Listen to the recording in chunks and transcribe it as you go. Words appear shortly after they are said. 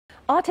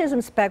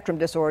Autism spectrum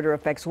disorder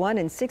affects 1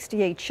 in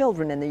 68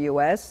 children in the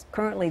U.S.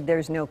 Currently,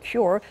 there's no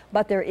cure,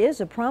 but there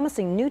is a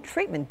promising new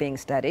treatment being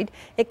studied.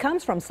 It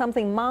comes from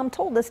something Mom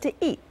told us to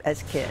eat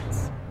as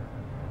kids.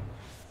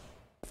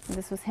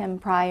 This was him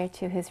prior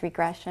to his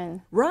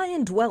regression.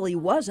 Ryan Dwelly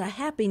was a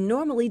happy,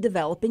 normally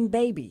developing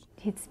baby.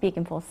 He'd speak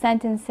in full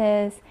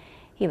sentences.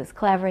 He was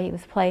clever, he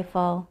was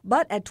playful.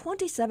 But at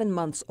 27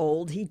 months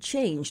old, he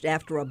changed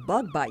after a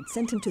bug bite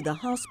sent him to the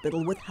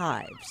hospital with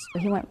hives.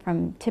 He went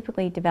from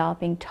typically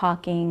developing,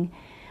 talking,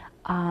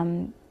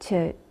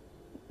 to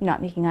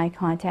not making eye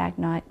contact,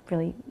 not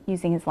really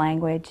using his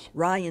language.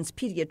 Ryan's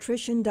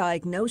pediatrician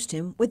diagnosed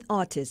him with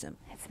autism.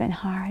 It's been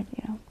hard,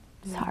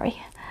 sorry,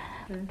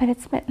 but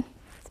it's been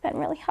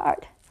really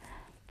hard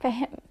for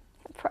him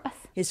and for us.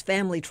 His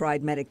family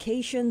tried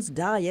medications,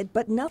 diet,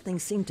 but nothing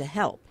seemed to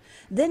help.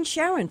 Then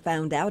Sharon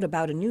found out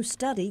about a new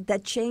study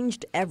that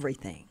changed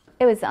everything.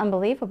 It was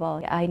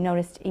unbelievable. I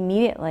noticed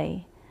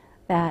immediately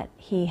that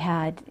he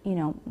had,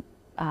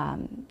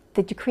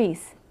 the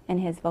decrease in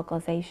his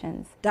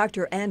vocalizations.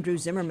 Dr. Andrew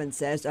Zimmerman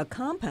says a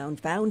compound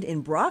found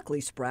in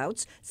broccoli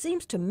sprouts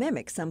seems to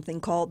mimic something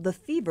called the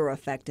fever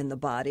effect in the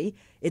body.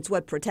 It's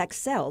what protects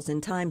cells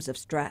in times of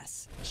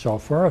stress.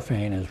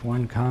 Sulforaphane is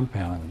one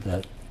compound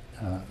that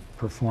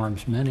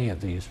performs many of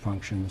these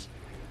functions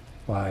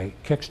by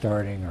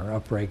kickstarting or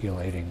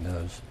upregulating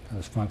those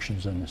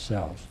functions in the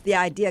cells. The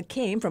idea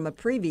came from a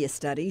previous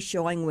study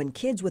showing when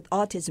kids with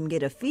autism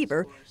get a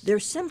fever, their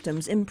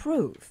symptoms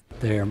improve.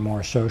 They are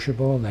more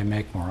sociable, they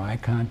make more eye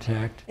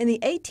contact. In the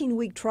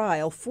 18-week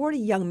trial, 40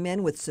 young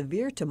men with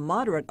severe to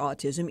moderate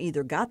autism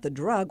either got the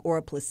drug or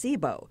a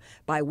placebo.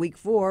 By week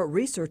 4,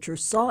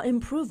 researchers saw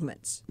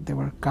improvements. They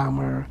were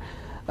calmer,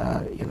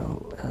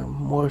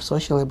 more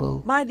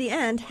sociable. By the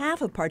end,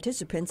 half of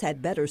participants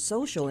had better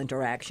social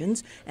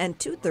interactions and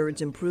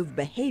 2/3 improved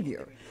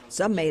behavior.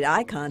 Some made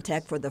eye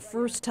contact for the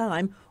first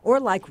time,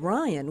 or like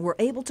Ryan, were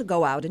able to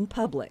go out in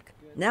public.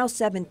 Now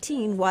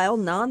 17, while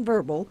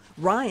nonverbal,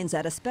 Ryan's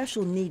at a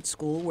special needs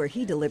school where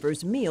he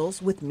delivers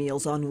meals with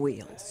Meals on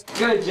Wheels.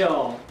 Good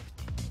job.